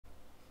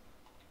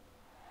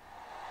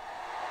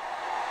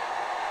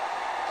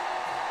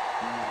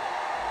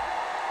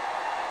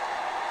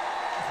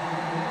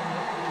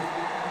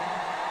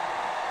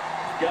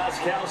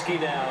Gronkowski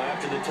now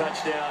after the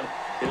touchdown.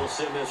 He'll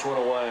send this one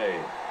away.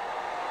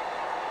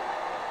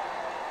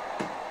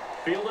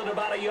 Fielded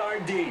about a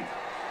yard deep.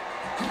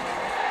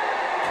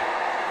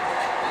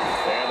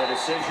 And the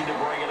decision to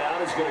bring it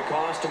out is going to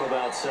cost him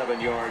about 7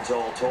 yards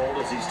all told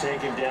as he's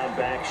taken down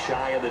back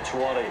shy of the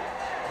 20.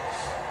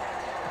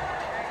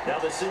 Now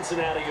the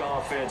Cincinnati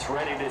offense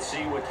ready to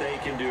see what they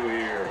can do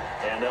here.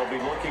 And they'll be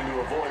looking to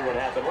avoid what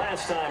happened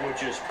last time,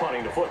 which is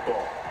punting the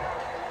football.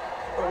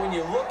 But when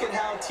you look at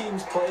how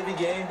teams play the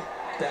game,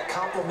 that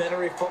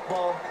complementary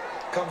football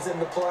comes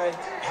into play.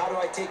 How do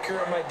I take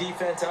care of my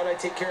defense? How do I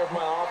take care of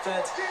my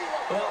offense?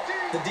 Well,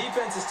 the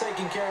defense is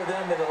taking care of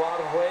them in a lot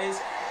of ways.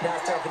 Now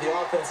it's time for the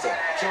offense to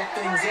jump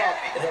things up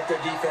and help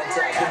their defense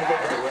out. Give them a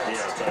little rest.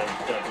 Yes, I'm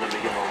definitely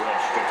give them a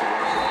rest. Took the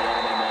words right out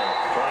of my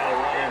mouth. Trying to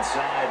run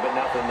inside, but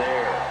nothing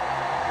there.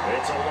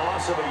 It's a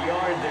loss of a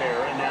yard there,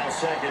 and now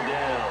second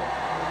down.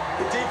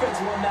 The defense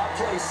won that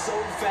play so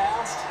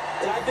fast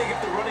that I think if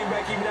the running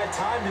back even had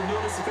time to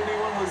notice if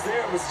anyone was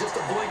there, it was just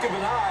a blink of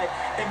an eye,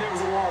 and there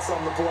was a loss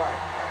on the play.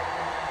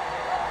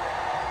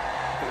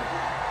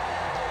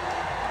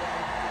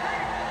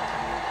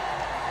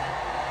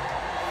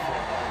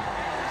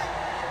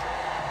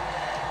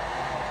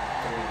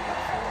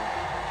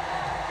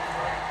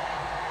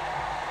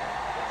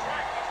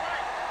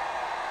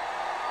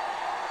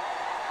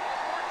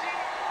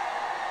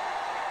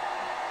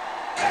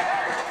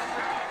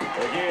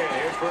 Again,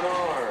 here's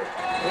Bernard.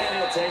 And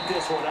he'll take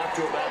this one up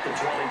to about the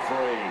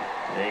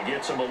 23. He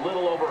gets them a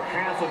little over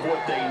half of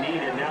what they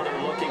needed. Now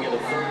they're looking at a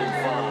 3rd and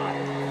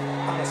 5.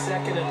 On a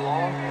 2nd and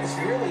long, it's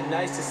really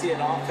nice to see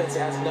an offense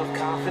that has enough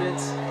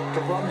confidence to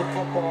run the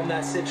football in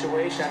that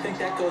situation. I think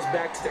that goes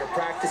back to their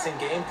practice and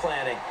game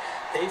planning.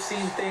 They've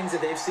seen things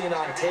that they've seen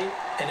on tape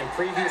and in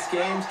previous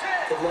games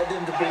that led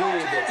them to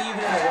believe that even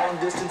in a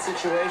long-distance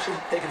situation,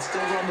 they can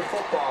still run the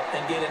football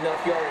and gain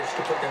enough yardage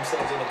to put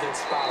themselves in a good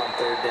spot on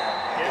 3rd down.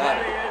 And that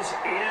is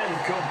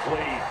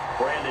incomplete.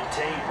 Brandon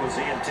Tate was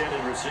the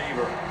intended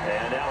receiver.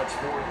 And now it's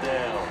 4th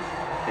down.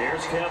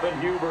 Here's Kevin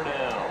Huber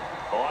now.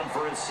 On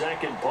for his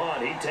 2nd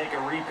punt. He'd take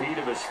a repeat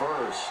of his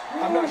first.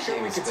 I'm not sure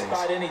we could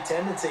spot any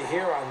tendency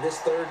here on this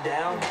 3rd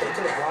down. They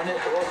could have run it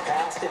or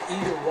passed it.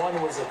 Either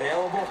one was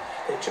available.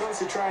 They chose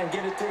to try and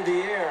get it through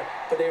the air,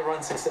 but they were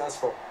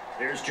unsuccessful.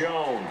 Here's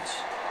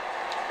Jones.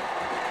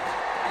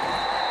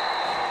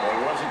 Well,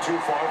 he wasn't too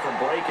far from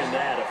breaking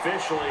that.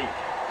 Officially,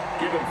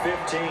 give him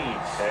 15.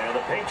 And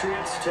the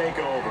Patriots take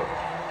over.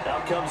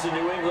 Out comes the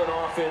New England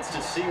offense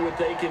to see what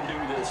they can do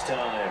this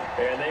time.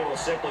 And they will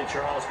simply,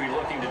 Charles, be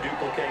looking to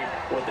duplicate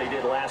what they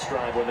did last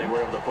drive when they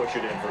were able to push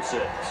it in for 6.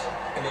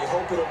 And they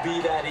hope it'll be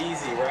that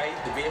easy, right?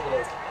 To be able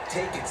to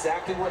take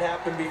exactly what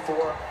happened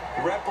before,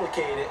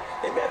 replicate it.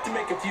 They may have to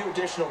make a few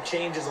additional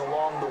changes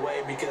along the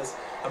way because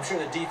I'm sure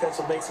the defense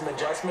will make some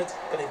adjustments,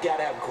 but they've got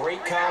to have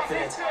great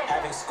confidence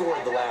having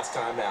scored the last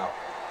time out.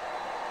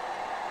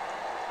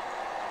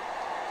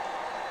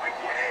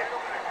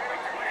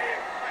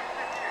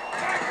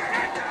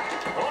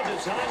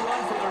 Design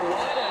run for their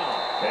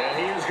wideout. And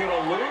he is going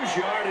to lose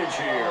yardage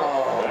here.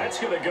 That's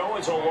going to go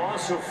as a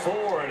loss of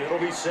 4, and it'll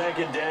be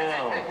 2nd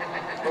down.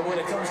 But when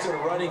it comes to the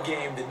running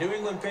game, the New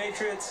England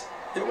Patriots,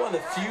 they're one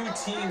of the few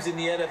teams in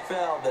the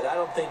NFL that I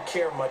don't think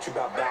care much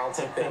about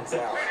balancing things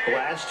out.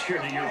 Last year,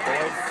 to your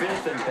point,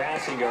 5th in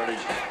passing yardage,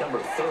 number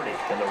 30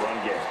 in the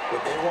run game. What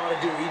they want to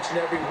do each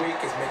and every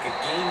week is make a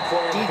game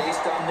plan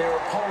based on their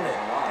opponent,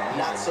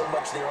 not so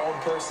much their own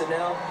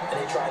personnel, and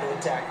they try to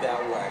attack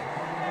that way.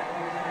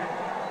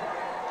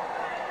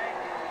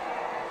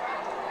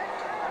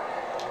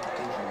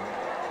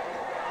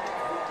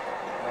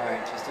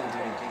 Just didn't do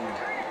anything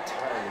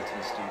entirely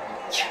too stupid.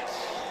 Yes!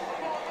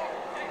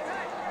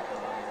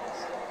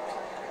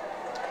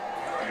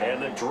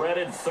 And the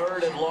dreaded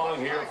 3rd and long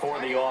here for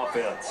the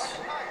offense.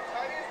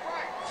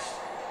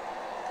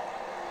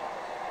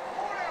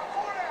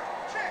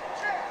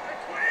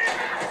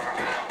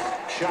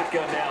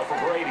 Shotgun now for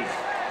Brady.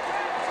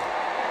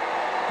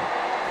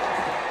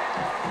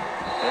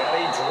 And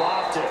he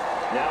dropped it.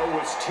 Now it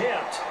was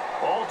tipped.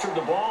 Altered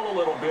the ball a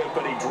little bit,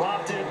 but he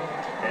dropped it.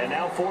 And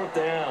now 4th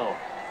down.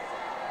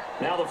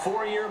 Now the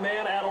 4-year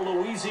man out of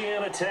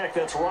Louisiana Tech,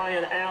 that's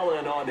Ryan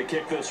Allen, on to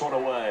kick this one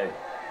away.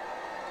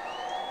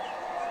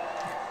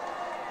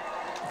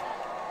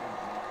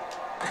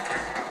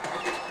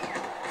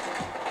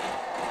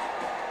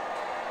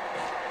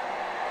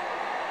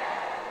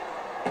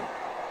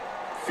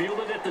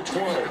 Fielded at the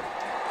 20.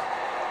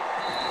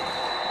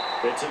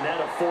 It's a net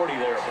of 40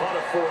 there, a punt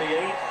of 48,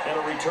 and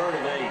a return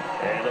of 8.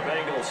 And the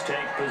Bengals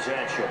take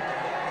possession.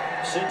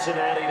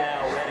 Cincinnati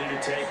now ready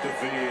to take the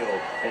field.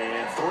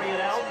 And 3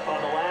 and out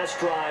on the last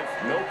drive.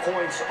 No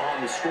points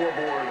on the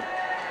scoreboard.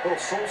 A little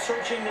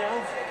soul-searching now?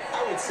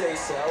 I would say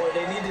so.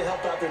 They need to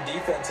help out their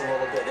defense a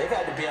little bit. They've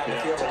had to be on the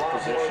field a lot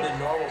more than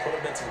normal, put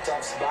them in some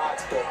tough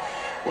spots. But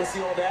what's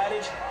the old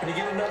adage? When you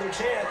get another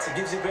chance, it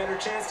gives you a better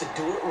chance to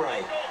do it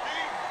right.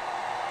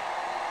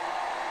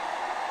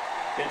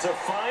 It's a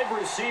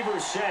 5-receiver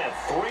set.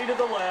 3 to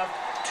the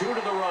left, 2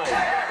 to the right.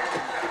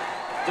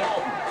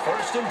 Dalton,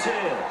 1st and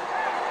 10.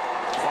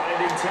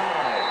 Finding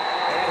time.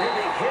 And he'll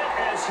be hit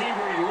as he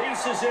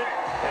releases it,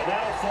 and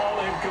that'll fall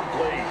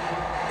incomplete.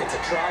 It's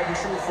a tried and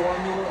true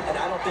formula, and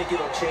I don't think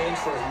it'll change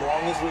for as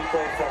long as we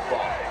play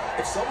football.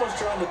 If someone's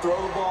trying to throw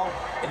the ball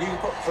and you can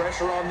put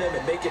pressure on them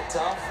and make it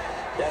tough,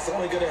 that's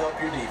only going to help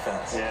your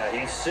defense. Yeah,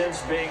 he's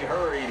since being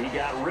hurried. He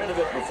got rid of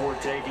it before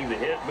taking the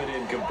hit, but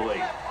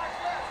incomplete.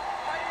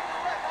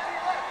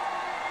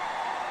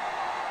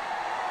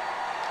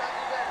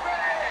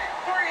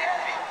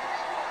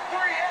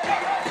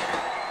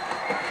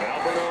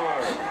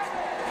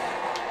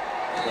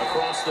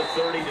 Across the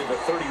 30 to the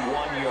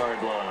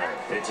 31-yard line.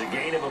 It's a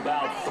gain of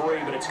about 3,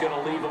 but it's going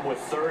to leave him with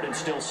third and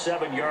still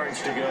 7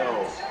 yards to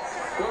go.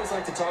 We always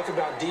like to talk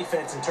about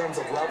defense in terms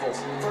of levels.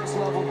 First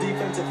level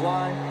defensive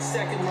line,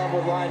 second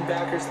level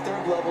linebackers,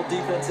 third level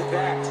defensive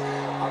backs.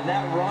 On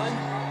that run,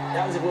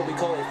 that was what we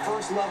call a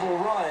first level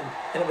run,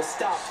 and it was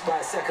stopped by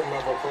a second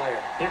level player.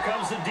 Here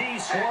comes the D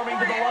swarming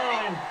to the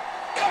line.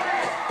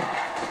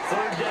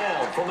 Third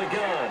down from the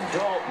gun,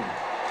 Dalton.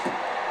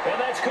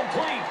 And that's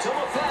complete to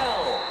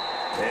LaFell.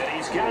 And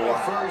he's got a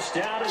first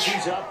down as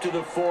he's up to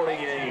the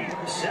 48.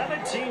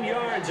 17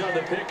 yards on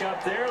the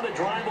pickup there. The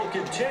drive will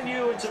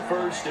continue. It's a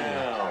first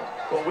down.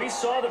 Well, we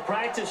saw the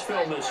practice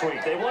film this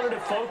week. They wanted to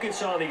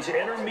focus on these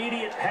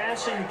intermediate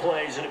passing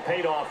plays, and it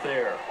paid off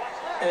there.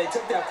 And they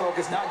took that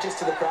focus not just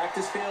to the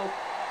practice field,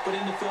 but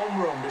in the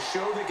film room to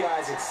show the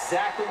guys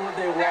exactly what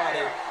they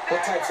wanted,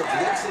 what types of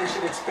looks they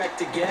should expect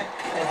to get,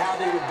 and how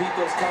they would beat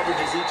those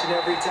coverages each and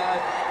every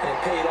time, and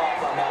it paid off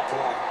on that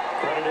play.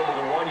 Credited with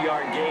a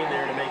 1-yard gain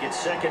there to make it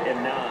 2nd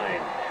and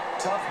 9.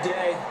 Tough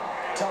day,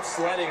 tough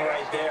sledding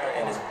right there,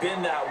 and it's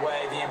been that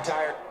way the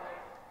entire...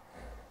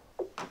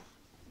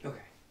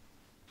 Okay.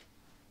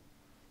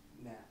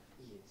 That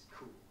is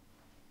cool.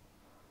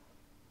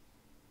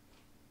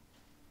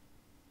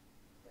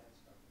 That's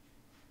garbage.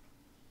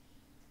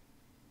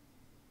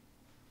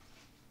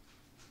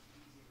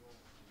 Easy roll.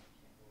 I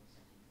can't roll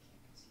something you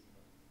can't conceive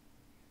of.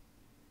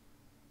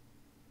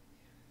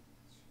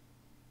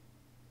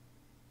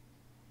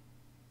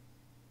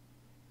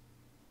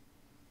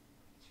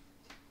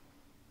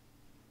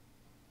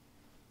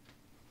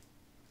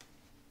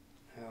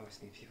 I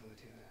always need people to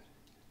do that.